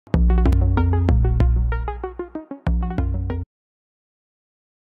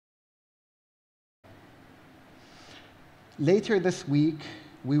Later this week,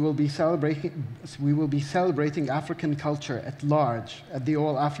 we will be celebrating African culture at large at the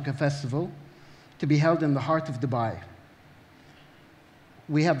All Africa Festival, to be held in the heart of Dubai.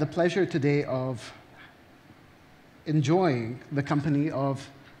 We have the pleasure today of enjoying the company of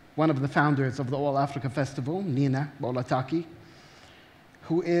one of the founders of the All Africa Festival, Nina Bolataki,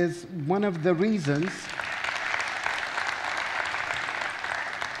 who is one of the reasons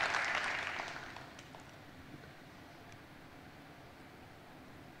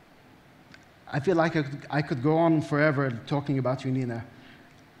I feel like I could go on forever talking about you, Nina.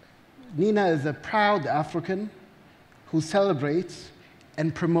 Nina is a proud African who celebrates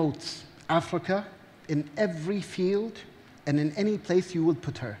and promotes Africa in every field and in any place you would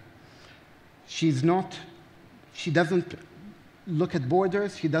put her. She doesn't look at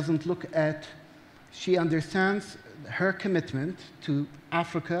borders, she understands her commitment to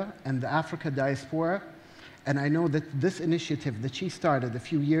Africa and the Africa diaspora, and I know that this initiative that she started a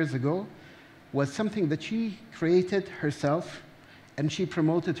few years ago was something that she created herself and she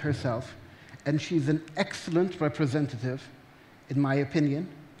promoted herself, and she's an excellent representative, in my opinion,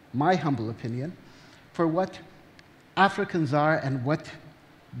 my humble opinion, for what Africans are and what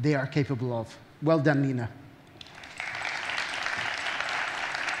they are capable of. Well done, Nina.